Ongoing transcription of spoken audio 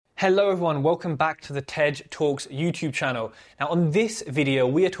Hello everyone, welcome back to the Tej Talks YouTube channel. Now on this video,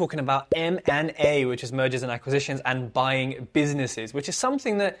 we are talking about M&A, which is mergers and acquisitions, and buying businesses, which is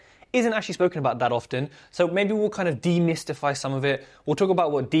something that isn't actually spoken about that often. So maybe we'll kind of demystify some of it. We'll talk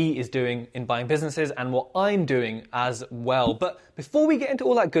about what Dee is doing in buying businesses and what I'm doing as well. But before we get into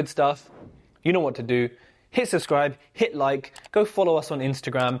all that good stuff, you know what to do. Hit subscribe, hit like, go follow us on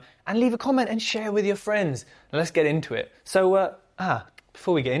Instagram, and leave a comment and share with your friends. Now let's get into it. So,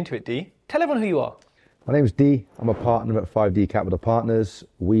 before we get into it, Dee, tell everyone who you are. My name's Dee. I'm a partner at 5D Capital Partners.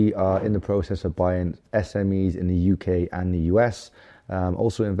 We are in the process of buying SMEs in the UK and the US.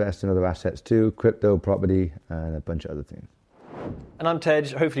 Also invest in other assets too, crypto, property, and a bunch of other things. And I'm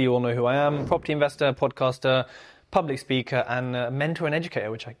Tej. Hopefully you all know who I am. Property investor, podcaster, public speaker, and mentor and educator,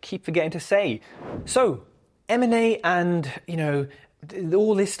 which I keep forgetting to say. So, M&A and,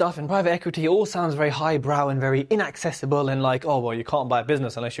 all this stuff in private equity all sounds very highbrow and very inaccessible and like, oh, well, you can't buy a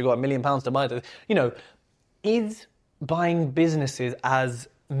business unless you've got £1 million to buy it. Is buying businesses as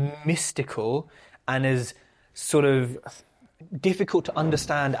mystical and as sort of difficult to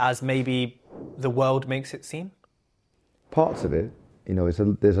understand as maybe the world makes it seem? Parts of it,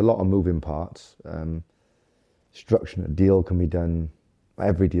 there's a lot of moving parts. Structuring a deal can be done.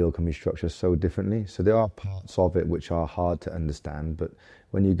 Every deal can be structured so differently. So there are parts of it which are hard to understand, but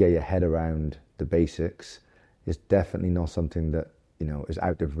when you get your head around the basics, it's definitely not something that, is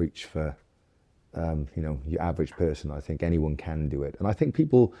out of reach for, your average person. I think anyone can do it. And I think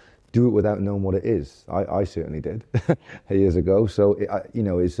people do it without knowing what it is. I certainly did years ago. So,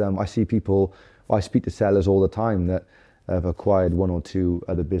 I see people, I speak to sellers all the time that have acquired one or two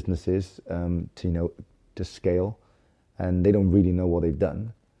other businesses to scale. And they don't really know what they've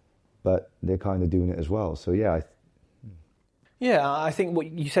done, but they're kind of doing it as well. So, yeah. I think what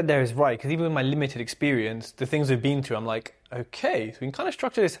you said there is right, because even with my limited experience, the things we've been through, I'm like, okay, so we can kind of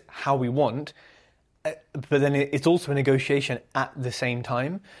structure this how we want, but then it's also a negotiation at the same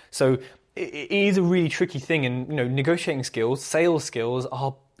time. So it is a really tricky thing, and, negotiating skills, sales skills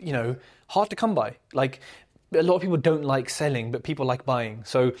are, hard to come by. Like, a lot of people don't like selling, but people like buying.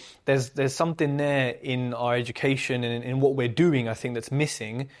 So there's something there in our education and in what we're doing, I think, that's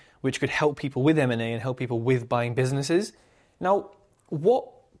missing, which could help people with M&A and help people with buying businesses. Now, what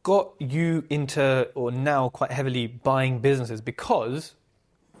got you into, or now quite heavily, buying businesses? Because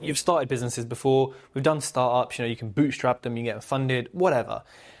you've started businesses before, we've done startups, you can bootstrap them, you get them funded, whatever.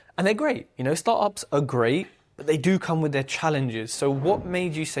 And they're great. Startups are great, but they do come with their challenges. So what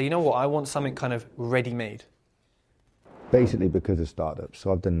made you say, I want something kind of ready-made? Basically because of startups.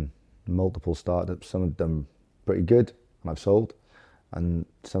 So I've done multiple startups. Some have done pretty good and I've sold, and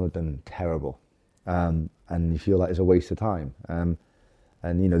some have done terrible. And you feel like it's a waste of time.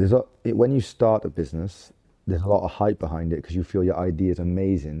 When you start a business, there's a lot of hype behind it because you feel your idea is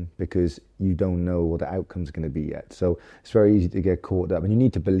amazing because you don't know what the outcome's going to be yet. So it's very easy to get caught up, and you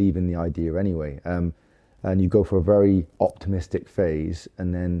need to believe in the idea anyway. And you go for a very optimistic phase,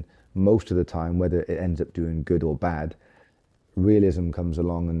 and then most of the time, whether it ends up doing good or bad, realism comes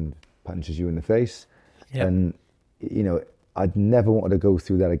along and punches you in the face. Yep. And, I'd never wanted to go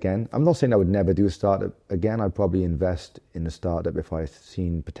through that again. I'm not saying I would never do a startup again. I'd probably invest in a startup if I've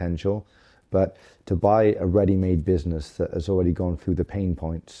seen potential. But to buy a ready-made business that has already gone through the pain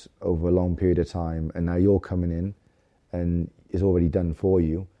points over a long period of time, and now you're coming in and is already done for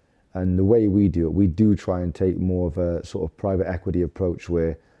you. And the way we do it, we do try and take more of a sort of private equity approach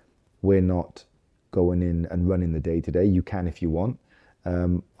where we're not going in and running the day-to-day. You can if you want.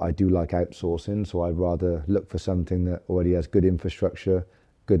 I do like outsourcing, so I'd rather look for something that already has good infrastructure,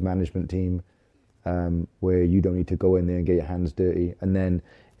 good management team, where you don't need to go in there and get your hands dirty. And then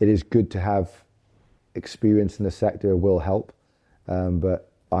it is good to have experience in the sector will help, but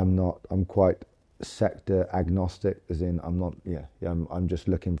I'm quite sector agnostic, as in I'm just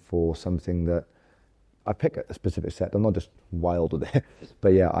looking for something that I pick a specific sector. I'm not just wild with it,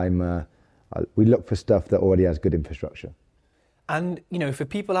 but we look for stuff that already has good infrastructure. And, for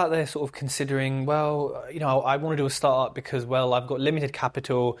people out there sort of considering, I want to do a startup because, I've got limited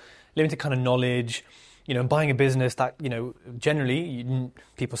capital, limited kind of knowledge, buying a business that, generally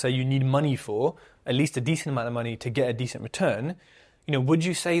people say you need money for, at least a decent amount of money to get a decent return. Would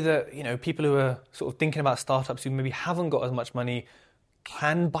you say that, people who are sort of thinking about startups who maybe haven't got as much money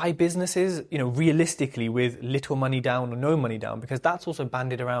can buy businesses, realistically with little money down or no money down? Because that's also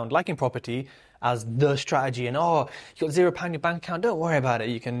bandied around, like in property, as the strategy. And, you got £0 in your bank account, don't worry about it.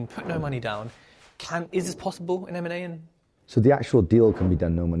 You can put no money down. Is this possible in M&A? So the actual deal can be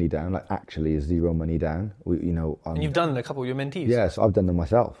done no money down, like actually is zero money down. And you've done a couple of your mentees? Yes, I've done them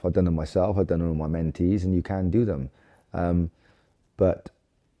myself. I've done them with my mentees, and you can do them. But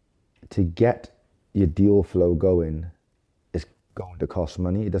to get your deal flow going, it's going to cost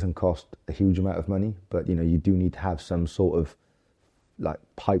money. It doesn't cost a huge amount of money, but you do need to have some sort of like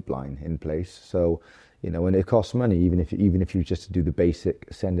pipeline in place. So, and it costs money, even if you just do the basic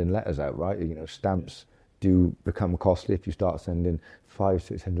sending letters out, right? Stamps do become costly if you start sending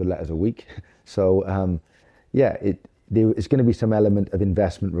 500-600 letters a week. So, it's going to be some element of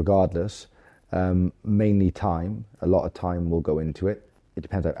investment regardless. Mainly time. A lot of time will go into it. It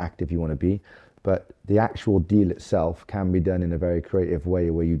depends how active you want to be. But the actual deal itself can be done in a very creative way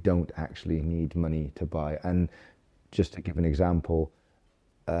where you don't actually need money to buy. And just to give an example,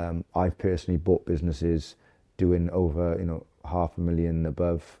 I've personally bought businesses doing over, $500,000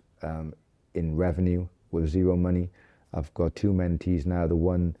 above in revenue with zero money. I've got 2 mentees now. The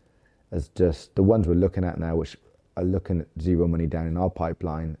ones we're looking at now, which are looking at zero money down in our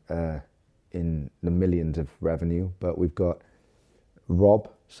pipeline, in the millions of revenue. But we've got Rob,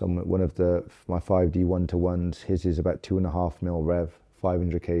 one of my 5D one-to-ones. His is about 2.5 mil rev,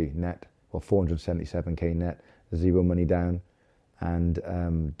 500k net, or 477k net, zero money down. And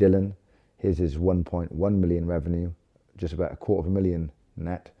Dylan, his is 1.1 million revenue, just about 250,000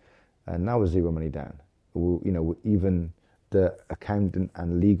 net, and now with zero money down. Even the accountant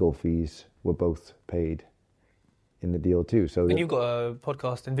and legal fees were both paid in the deal too. So, and you've got a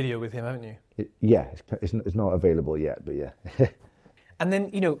podcast and video with him, haven't you? It's not available yet, but yeah. And then,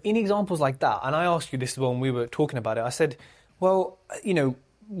 in examples like that, and I asked you this when we were talking about it, I said, well,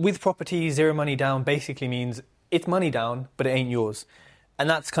 with property, zero money down basically means it's money down, but it ain't yours. And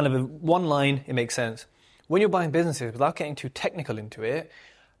that's kind of one line, it makes sense. When you're buying businesses, without getting too technical into it,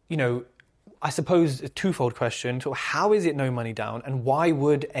 I suppose a twofold question. So how is it no money down? And why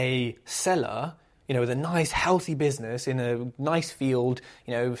would a seller, with a nice, healthy business in a nice field,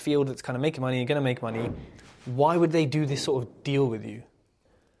 field that's kind of making money, going to make money, why would they do this sort of deal with you?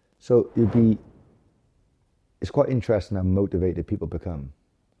 So it's quite interesting how motivated people become.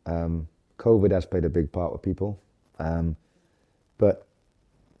 COVID has played a big part with people. But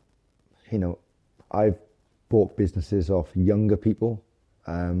I've bought businesses off younger people,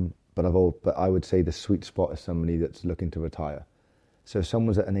 but I would say the sweet spot is somebody that's looking to retire. So if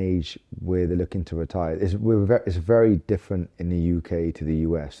someone's at an age where they're looking to retire, it's very different in the UK to the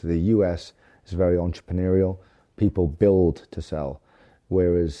US. So the US is very entrepreneurial. People build to sell.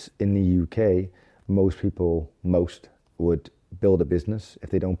 Whereas in the UK, most would build a business. If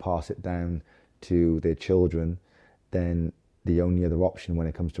they don't pass it down to their children, then the only other option when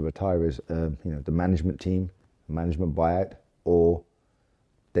it comes to retire is, the management team, management buyout, or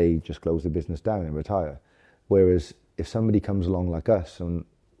they just close the business down and retire. Whereas if somebody comes along like us and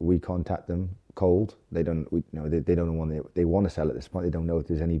we contact them cold, they don't know they want to sell at this point. They don't know if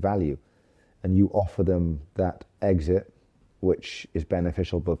there's any value, and you offer them that exit, which is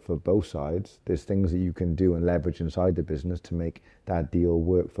beneficial but for both sides. There's things that you can do and leverage inside the business to make that deal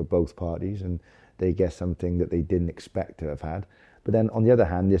work for both parties, and they get something that they didn't expect to have had. But then on the other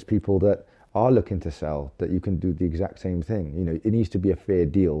hand, there's people that are looking to sell that you can do the exact same thing. It needs to be a fair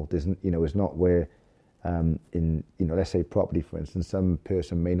deal. It's not where let's say property, for instance, some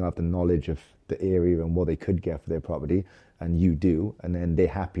person may not have the knowledge of the area and what they could get for their property, and you do, and then they're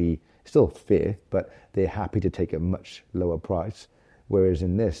happy, still fair, but they're happy to take a much lower price. Whereas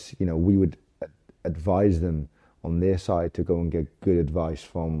in this, we would advise them on their side to go and get good advice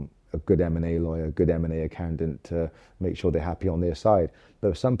from a good M&A lawyer, a good M&A accountant to make sure they're happy on their side.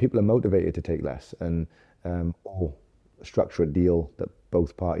 But some people are motivated to take less and or structure a deal that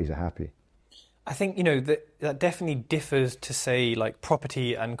both parties are happy. I think, that definitely differs to, say, like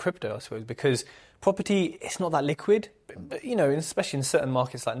property and crypto, I suppose, because property, it's not that liquid, but, especially in certain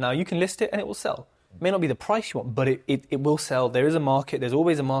markets like now, you can list it and it will sell. It may not be the price you want, but it will sell. There is a market. There's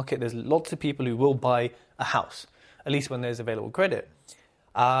always a market. There's lots of people who will buy a house, at least when there's available credit.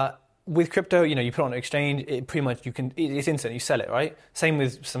 With crypto, you put it on an exchange, it pretty much it's instant, you sell it, right? Same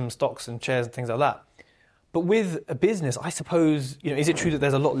with some stocks and shares and things like that. But with a business, I suppose, is it true that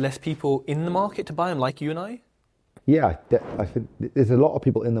there's a lot less people in the market to buy them, like you and I? Yeah, I think there's a lot of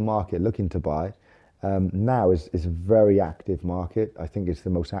people in the market looking to buy. Now is a very active market. I think it's the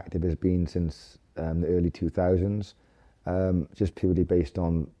most active it's been since the early 2000s, just purely based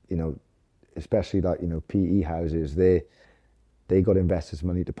on, especially like, PE houses, they got investors'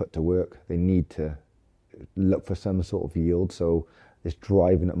 money to put to work. They need to look for some sort of yield. So it's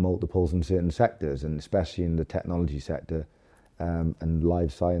driving at multiples in certain sectors, and especially in the technology sector and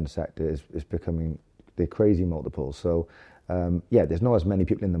life science sector is becoming, they're crazy multiples. So there's not as many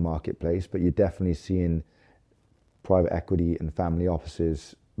people in the marketplace, but you're definitely seeing private equity and family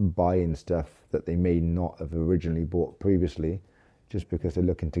offices buying stuff that they may not have originally bought previously, just because they're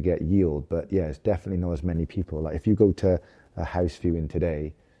looking to get yield. But yeah, it's definitely not as many people. Like if you go to a house viewing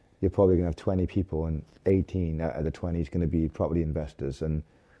today, you're probably going to have 20 people, and 18 out of the 20 is going to be property investors, and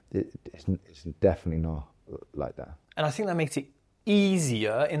it's definitely not like that. And I think that makes it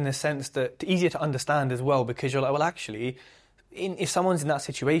easier in the sense that easier to understand as well, because you're like, well, actually, if someone's in that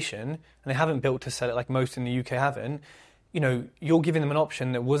situation and they haven't built to sell it like most in the UK haven't, you're giving them an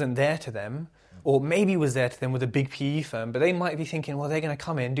option that wasn't there to them, or maybe was there to them with a big PE firm, but they might be thinking, well, they're going to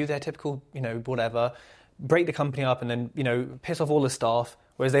come in, do their typical, whatever, break the company up and then, piss off all the staff,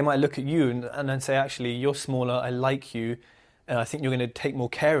 whereas they might look at you and then say, actually, you're smaller, I like you, and I think you're going to take more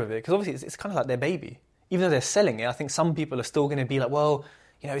care of it. Because obviously it's kind of like their baby. Even though they're selling it, I think some people are still going to be like, well,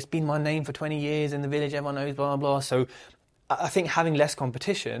 it's been my name for 20 years in the village, everyone knows, blah, blah, blah. So I think having less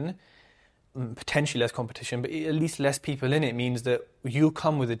competition, potentially less competition, but at least less people in it means that you'll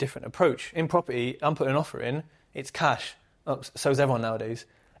come with a different approach. In property, I'm putting an offer in, it's cash. Oh, so is everyone nowadays.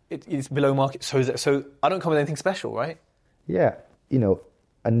 It's below market, so I don't come with anything special, right? Yeah,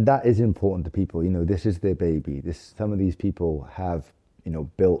 and that is important to people. This is their baby. Some of these people have,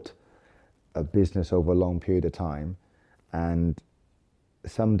 built a business over a long period of time, and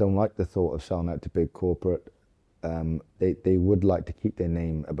some don't like the thought of selling out to big corporate. They would like to keep their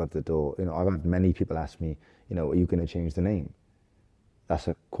name above the door. I've had many people ask me, are you going to change the name? That's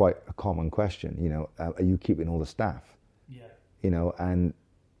quite a common question. Are you keeping all the staff? Yeah. And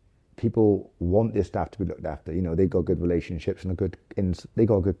people want their staff to be looked after. They've got good relationships and they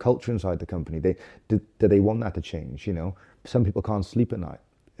got a good culture inside the company. Do they want that to change? Some people can't sleep at night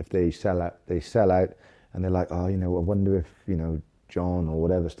if they sell out. They sell out, and they're like, I wonder if John or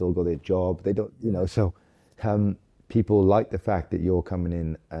whatever still got their job. They don't, So people like the fact that you're coming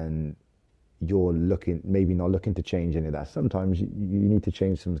in and you're maybe not looking to change any of that. Sometimes you need to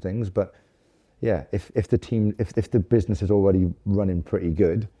change some things, but yeah, if the business is already running pretty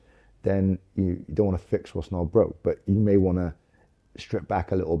good, then you don't want to fix what's not broke, but you may want to strip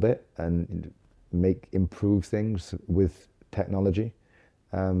back a little bit and improve things with technology.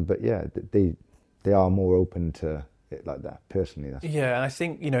 But yeah, they are more open to it like that. Personally, yeah, and I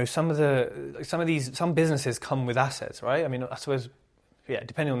think some businesses come with assets, right? I mean, I suppose, yeah,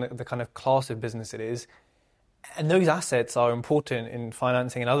 depending on the kind of class of business it is, and those assets are important in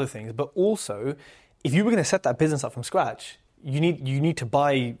financing and other things. But also, if you were going to set that business up from scratch, you need to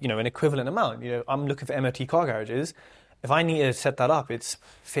buy an equivalent amount. I'm looking for MOT car garages. If I need to set that up, it's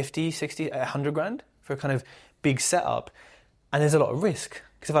 50, 60, 100 grand for a kind of big setup. And there's a lot of risk.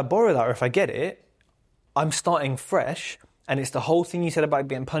 Because if I borrow that or if I get it, I'm starting fresh. And it's the whole thing you said about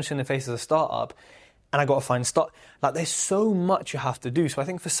getting punched in the face as a startup. And I got to find there's so much you have to do. So I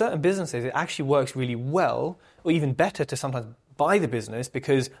think for certain businesses, it actually works really well, or even better to sometimes buy the business,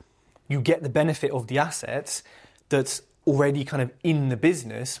 because you get the benefit of the assets that's already kind of in the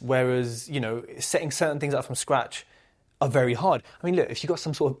business, whereas, setting certain things up from scratch are very hard. I mean, look, if you've got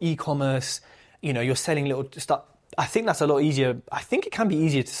some sort of e-commerce, you're selling little stuff, I think that's a lot easier. I think it can be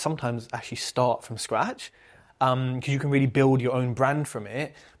easier to sometimes actually start from scratch, because you can really build your own brand from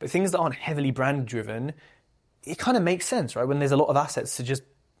it. But things that aren't heavily brand driven, it kind of makes sense, right? When there's a lot of assets to just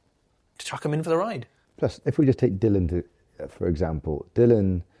chuck them in for the ride. Plus, if we just take Dylan for example,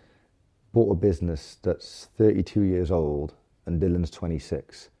 Dylan bought a business that's 32 years old and Dylan's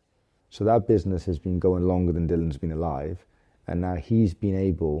 26. So that business has been going longer than Dylan's been alive. And now he's been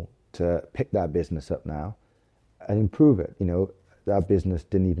able to pick that business up now and improve it. That business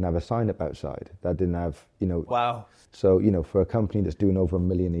didn't even have a sign up outside. That didn't have, Wow. So, for a company that's doing over $1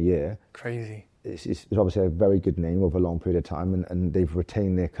 million a year. Crazy. It's obviously a very good name over a long period of time, and they've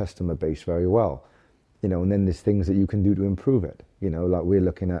retained their customer base very well. And then there's things that you can do to improve it. Like we're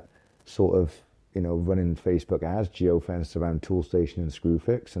looking at sort of, running Facebook ads, geofenced around Toolstation and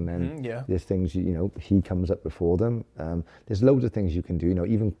Screwfix, and then there's things, he comes up before them. There's loads of things you can do,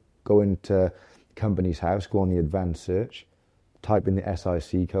 even go into company's house, go on the advanced search, type in the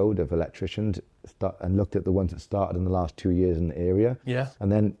SIC code of electricians, and looked at the ones that started in the last 2 years in the area,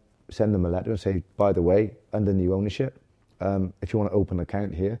 and then send them a letter and say, by the way, under new ownership, if you want to open an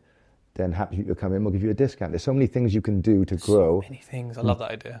account here, then happy you to come in, we'll give you a discount. There's so many things you can do to grow. So many things. I love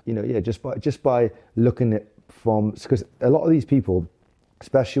that idea. Just by looking at from, because a lot of these people,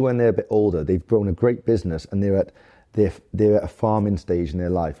 especially when they're a bit older, they've grown a great business and they're at a farming stage in their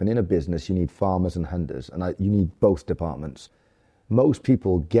life. And in a business, you need farmers and hunters, and you need both departments. Most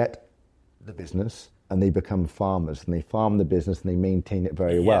people get the business and they become farmers, and they farm the business and they maintain it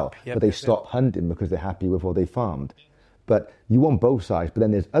very well. But they stop hunting because they're happy with what they farmed. But you want both sides. But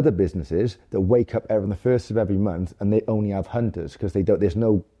then there's other businesses that wake up on the first of every month and they only have hunters because there's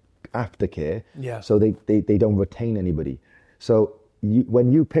no aftercare. So they don't retain anybody. So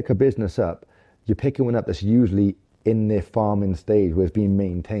when you pick a business up, you're picking one up that's usually in their farming stage where it's being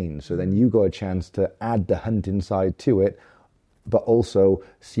maintained. So then you got a chance to add the hunting side to it, but also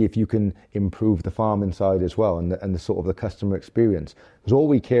see if you can improve the farming side as well, and the sort of the customer experience. Because all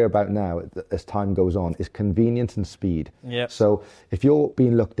we care about now, as time goes on, is convenience and speed. Yep. So if you're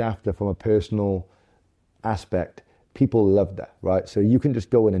being looked after from a personal aspect, people love that, right? So you can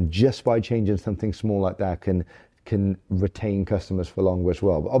just go in and just by changing something small like that can retain customers for longer as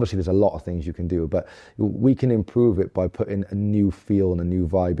well. But obviously there's a lot of things you can do, but we can improve it by putting a new feel and a new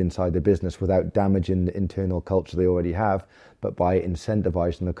vibe inside the business without damaging the internal culture they already have, but by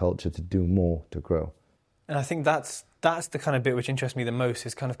incentivizing the culture to do more to grow. And I think that's the kind of bit which interests me the most,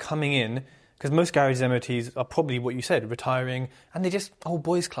 is kind of coming in, because most garages, MOTs are probably what you said, retiring, and they're just old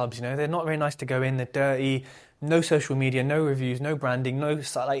boys clubs, you know, they're not very nice to go in, they're dirty, no social media, no reviews, no branding,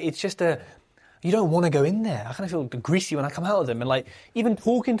 it's just you don't want to go in there. I kind of feel greasy when I come out of them, and like even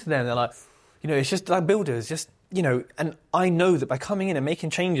talking to them, they're like, you know, it's just like builders, just, you know, and I know that by coming in and making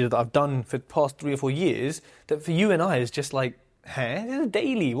changes that I've done for the past 3 or 4 years, that for you and I is just like, it's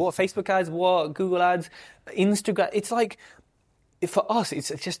daily. What, Facebook ads, what, Google ads, Instagram, it's like, for us,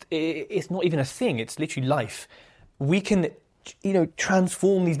 it's not even a thing, it's literally life. We can, you know,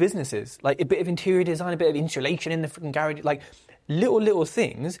 transform these businesses, like a bit of interior design, a bit of insulation in the freaking garage, like little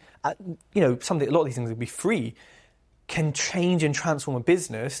things, you know, a lot of these things will be free, can change and transform a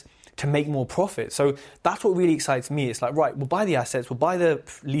business to make more profit. So that's what really excites me. It's like, right, we'll buy the assets, we'll buy the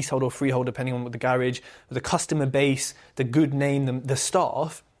leasehold or freehold, depending on what the garage, the customer base, the good name, the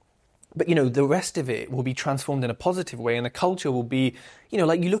staff. But, you know, the rest of it will be transformed in a positive way, and the culture will be, you know,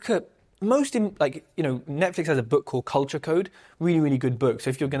 like you look at Netflix has a book called Culture Code, really, really good book. So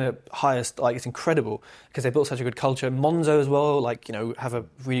if you're going to hire, like, it's incredible because they built such a good culture. Monzo as well, like, you know, have a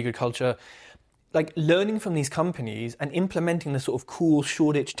really good culture. Like, learning from these companies and implementing the sort of cool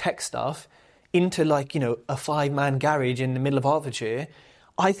Shoreditch tech stuff into, like, you know, a 5-man garage in the middle of Hertfordshire,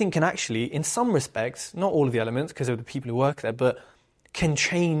 I think can actually, in some respects, not all of the elements because of the people who work there, but can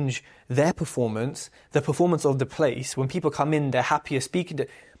change their performance, the performance of the place. When people come in, they're happier speaking to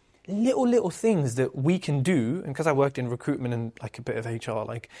little things that we can do. And because I worked in recruitment and like a bit of HR,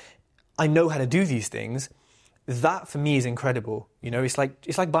 like I know how to do these things. That for me is incredible. You know, it's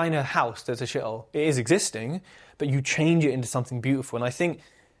like buying a house that's a shithole. It is existing, but you change it into something beautiful. And I think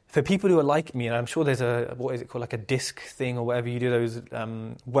for people who are like me, and I'm sure there's what is it called, like a DISC thing or whatever, you do those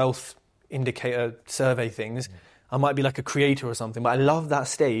wealth indicator survey things. I might be like a creator or something, but I love that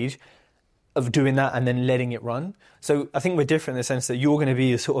stage of doing that and then letting it run. So I think we're different in the sense that you're going to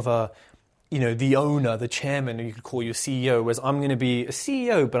be sort of a, you know, the owner, the chairman, or you could call you CEO, whereas I'm going to be a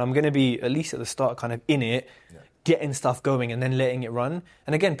CEO, but I'm going to be, at least at the start, kind of in it, getting stuff going and then letting it run.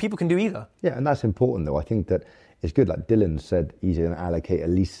 And again, people can do either. Yeah, and that's important though. I think that it's good, like Dylan said, he's going to allocate at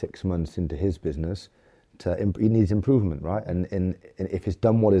least 6 months into his business. He needs improvement, right? And if it's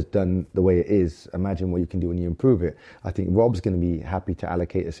done what is done the way it is, imagine what you can do when you improve it. I think Rob's going to be happy to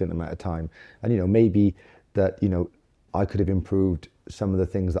allocate a certain amount of time. And, you know, maybe that, you know, I could have improved some of the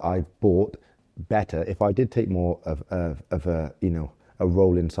things that I bought better if I did take more of a, you know, a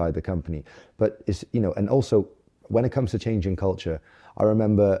role inside the company. But it's, you know, and also when it comes to changing culture, I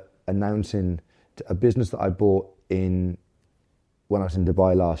remember announcing a business that I bought when I was in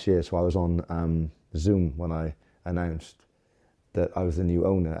Dubai last year. So I was on Zoom when I announced that I was the new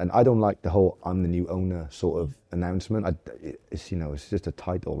owner, and I don't like the whole "I'm the new owner" sort of announcement. It's, you know, it's just a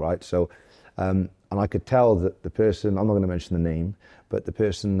title, right? So, and I could tell that the person, I'm not going to mention the name, but the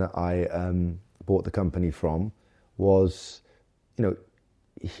person that I bought the company from was, you know,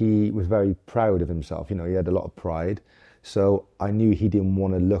 he was very proud of himself. You know, he had a lot of pride. So I knew he didn't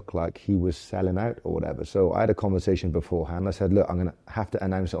want to look like he was selling out or whatever. So I had a conversation beforehand. I said, look, I'm going to have to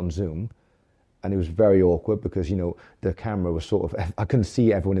announce it on Zoom. And it was very awkward because, you know, the camera was sort of, I couldn't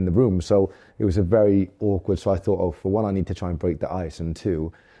see everyone in the room. So it was a very awkward. So I thought, oh, for one, I need to try and break the ice. And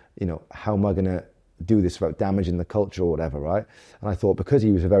two, you know, how am I going to do this without damaging the culture or whatever, right? And I thought, because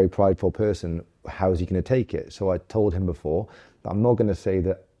he was a very prideful person, how is he going to take it? So I told him before that I'm not going to say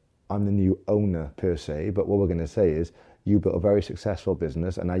that I'm the new owner per se, but what we're going to say is you built a very successful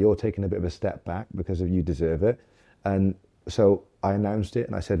business and now you're taking a bit of a step back because of you deserve it. And so I announced it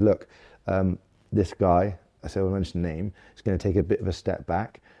and I said, look, this guy, I said, I won't mention the name, is going to take a bit of a step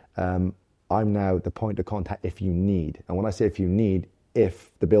back. I'm now the point of contact if you need. And when I say if you need, if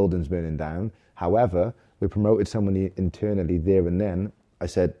the building's burning down. However, we promoted somebody internally there and then. I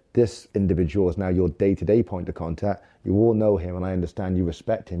said, this individual is now your day-to-day point of contact. You all know him and I understand you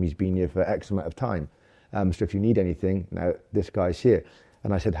respect him. He's been here for X amount of time. So if you need anything, now this guy's here.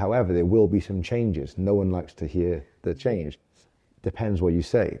 And I said, however, there will be some changes. No one likes to hear the change. depends what you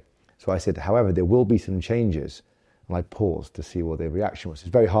say. So I said, however, there will be some changes. And I paused to see what their reaction was. It's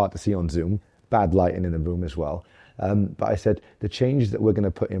very hard to see on Zoom, bad lighting in the room as well. But I said, the changes that we're going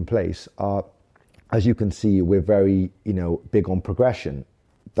to put in place are, as you can see, we're very, big on progression.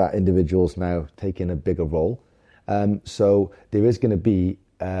 That individual's now taking a bigger role. So there is going to be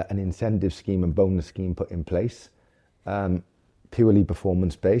an incentive scheme and bonus scheme put in place, purely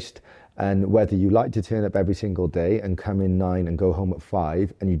performance-based. And whether you like to turn up every single day and come in 9 and go home at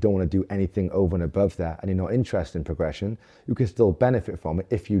 5, and you don't want to do anything over and above that, and you're not interested in progression, you can still benefit from it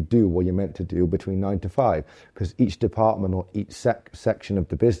if you do what you're meant to do between 9 to 5, because each department or each section of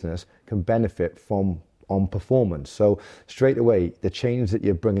the business can benefit from on performance. So straight away, the change that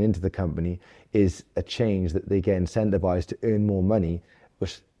you're bringing into the company is a change that they get incentivized to earn more money,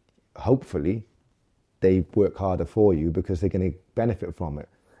 which hopefully they work harder for you because they're going to benefit from it.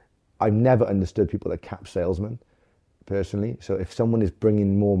 I've never understood people that cap salesmen, personally. So if someone is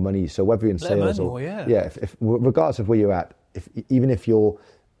bringing more money, so whether you're in sales or if regardless of where you're at, even if you're,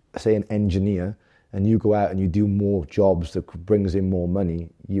 say, an engineer and you go out and you do more jobs that brings in more money,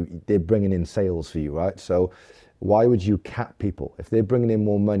 they're bringing in sales for you, right? So why would you cap people? If they're bringing in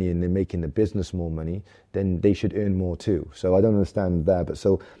more money and they're making the business more money, then they should earn more too. So I don't understand that. But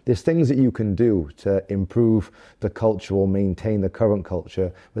so there's things that you can do to improve the culture or maintain the current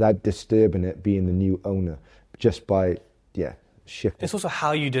culture without disturbing it being the new owner, just by, shifting. It's also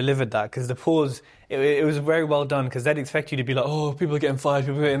how you delivered that, because the pause, it was very well done, because they'd expect you to be like, oh, people are getting fired,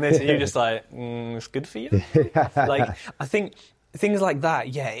 people are getting this, and you're just like, it's good for you. Like, I think things like that,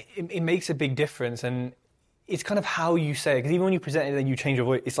 it makes a big difference, and it's kind of how you say it, because even when you present it and you change your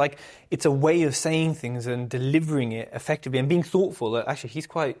voice, it's like, it's a way of saying things and delivering it effectively and being thoughtful. That actually, he's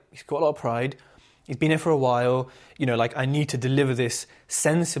got a lot of pride. He's been here for a while. I need to deliver this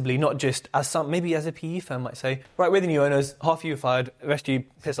sensibly, not just maybe as a PE firm might say, right, we're the new owners, half of you are fired, the rest of you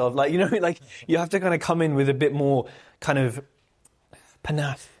piss off. You have to kind of come in with a bit more kind of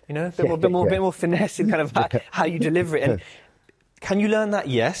panache, a bit more finesse in kind of how you deliver it. And can you learn that?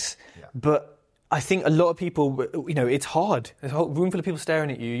 Yes. Yeah. But I think a lot of people, it's hard. There's a whole room full of people staring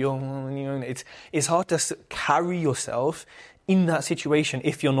at you. It's hard to carry yourself in that situation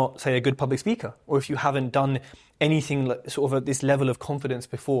if you're not, say, a good public speaker, or if you haven't done anything like, sort of at this level of confidence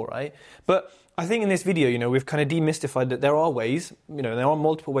before, right? But I think in this video, we've kind of demystified that there are ways, there are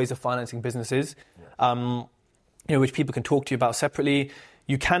multiple ways of financing businesses, which people can talk to you about separately.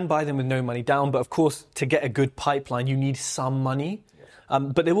 You can buy them with no money down, but of course, to get a good pipeline, you need some money.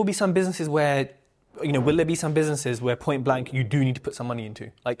 But there will be some businesses where, will there be some businesses where point blank you do need to put some money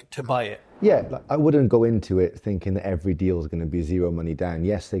into, like to buy it? Yeah, I wouldn't go into it thinking that every deal is going to be zero money down.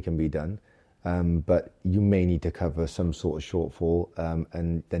 Yes, they can be done, but you may need to cover some sort of shortfall,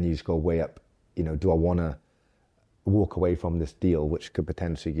 and then you just go way up. Do I want to walk away from this deal, which could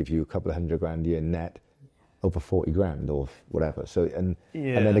potentially give you a couple of $100,000 a year net, over 40 grand or whatever. So and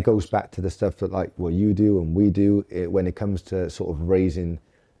then it goes back to the stuff that like what you do and we do when it comes to sort of raising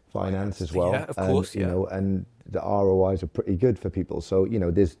finance as well. Yeah, of course. And the ROIs are pretty good for people. So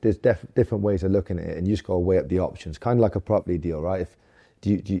there's different ways of looking at it, and you just got to weigh up the options, kind of like a property deal, right?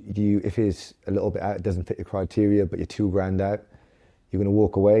 If it's a little bit out, it doesn't fit your criteria, but you're $2,000 out, you're going to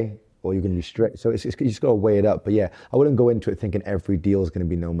walk away, or you're going to be strict. So you just got to weigh it up. But I wouldn't go into it thinking every deal is going to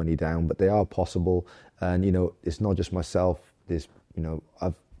be no money down, but they are possible. And it's not just myself.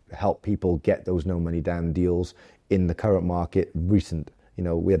 I've helped people get those no money down deals in the current market. We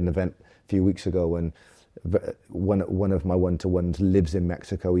had an event a few weeks ago, and one of my one-to-ones lives in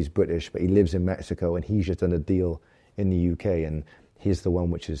Mexico. He's British, but he lives in Mexico, and he's just done a deal in the UK, and here's the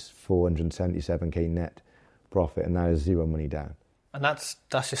one which is 477k net profit, and now is zero money down. And that's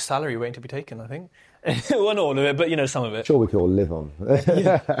just salary waiting to be taken, I think. Well, not all of it, but some of it. Sure, we could all live on.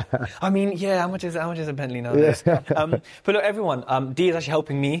 I mean, how much is a Bentley nowadays? But look, everyone, Dee is actually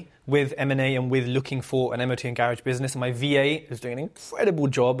helping me with M&A and with looking for an MOT and garage business. And my VA is doing an incredible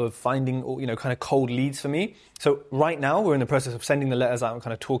job of finding, kind of cold leads for me. So right now, we're in the process of sending the letters out and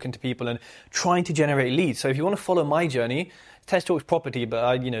kind of talking to people and trying to generate leads. So if you want to follow my journey, Tez Talks Property, but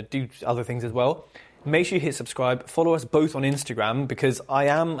I, do other things as well. Make sure you hit subscribe. Follow us both on Instagram, because I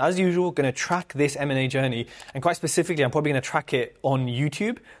am, as usual, going to track this M&A journey. And quite specifically, I'm probably going to track it on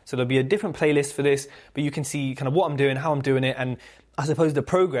YouTube. So there'll be a different playlist for this, but you can see kind of what I'm doing, how I'm doing it, and I suppose the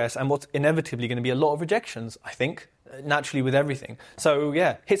progress and what's inevitably going to be a lot of rejections, I think, naturally with everything. So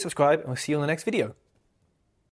hit subscribe, and we'll see you on the next video.